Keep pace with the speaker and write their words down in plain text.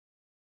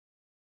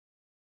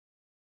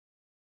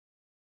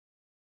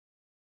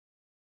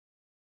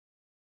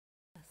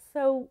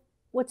So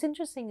what's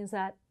interesting is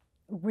that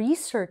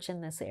research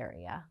in this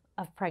area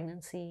of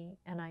pregnancy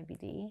and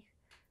IBD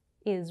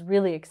is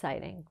really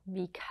exciting,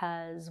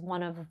 because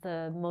one of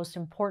the most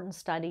important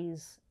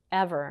studies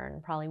ever,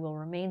 and probably will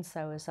remain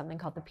so, is something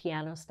called the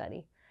Piano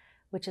study,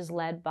 which is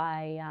led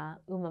by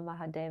Uma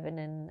Mahadevan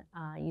in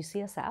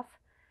UCSF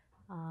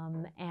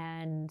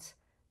and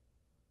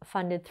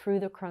funded through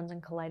the Crohn's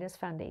and Colitis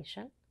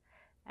Foundation.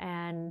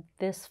 And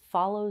this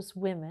follows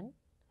women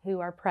who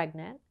are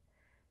pregnant,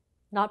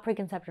 not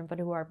preconception, but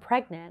who are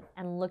pregnant,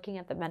 and looking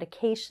at the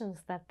medications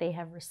that they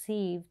have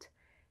received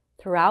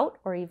throughout,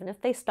 or even if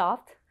they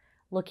stopped,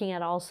 looking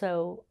at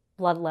also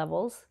blood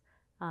levels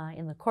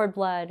in the cord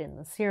blood, in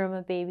the serum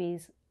of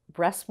babies,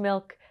 breast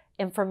milk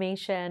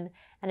information,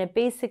 and it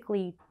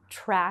basically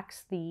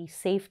tracks the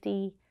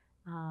safety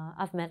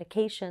of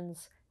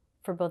medications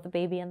for both the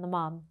baby and the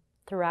mom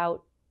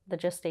throughout the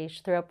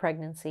gestation, throughout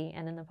pregnancy,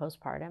 and in the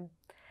postpartum.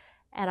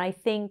 And I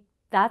think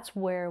that's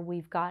where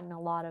we've gotten a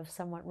lot of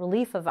somewhat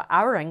relief of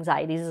our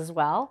anxieties as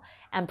well,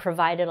 and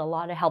provided a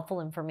lot of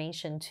helpful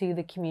information to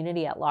the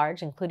community at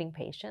large, including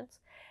patients.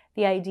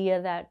 The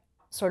idea that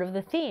sort of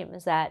the theme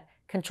is that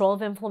control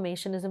of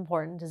inflammation is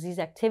important. Disease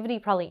activity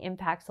probably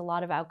impacts a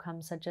lot of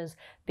outcomes, such as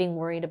being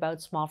worried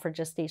about small for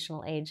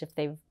gestational age if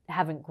they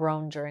haven't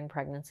grown during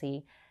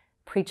pregnancy,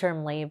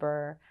 preterm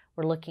labor.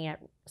 We're looking at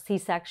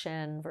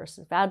C-section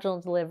versus vaginal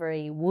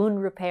delivery,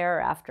 wound repair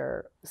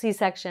after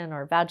C-section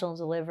or vaginal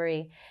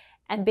delivery.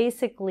 And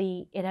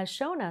basically, it has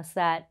shown us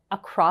that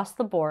across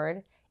the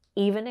board,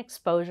 even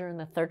exposure in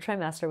the third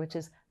trimester, which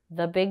is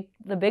the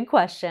big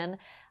question,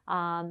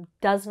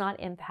 does not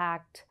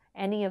impact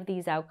any of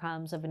these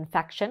outcomes of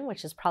infection,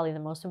 which is probably the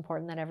most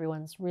important that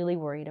everyone's really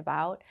worried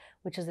about,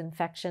 which is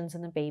infections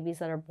in the babies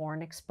that are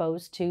born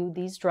exposed to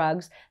these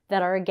drugs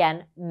that are,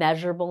 again,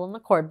 measurable in the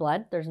cord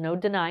blood. There's no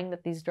denying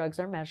that these drugs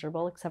are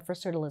measurable, except for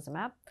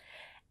certolizumab.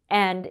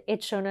 And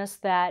it's shown us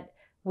that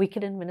we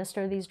could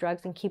administer these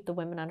drugs and keep the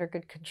women under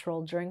good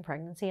control during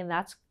pregnancy, and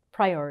that's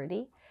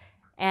priority.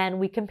 And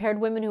we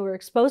compared women who were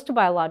exposed to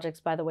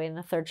biologics, by the way, in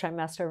the third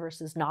trimester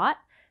versus not.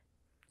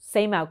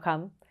 Same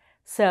outcome.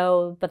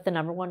 So, but the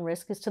number one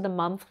risk is to the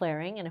mom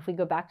flaring. And if we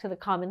go back to the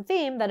common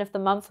theme, that if the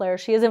mom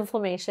flares, she has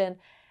inflammation,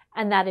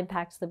 and that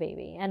impacts the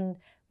baby. And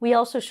we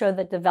also showed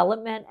that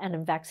development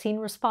and vaccine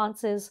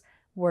responses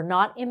were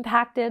not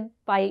impacted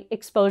by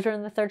exposure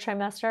in the third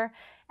trimester.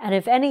 And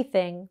if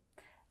anything,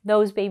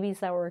 those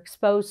babies that were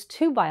exposed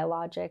to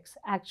biologics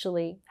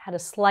actually had a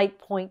slight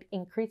point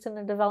increase in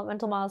their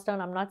developmental milestone.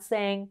 I'm not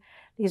saying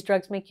these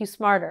drugs make you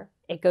smarter.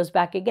 It goes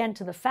back again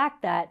to the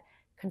fact that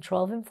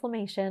control of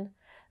inflammation,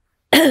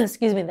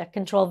 excuse me, that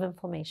control of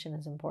inflammation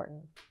is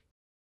important.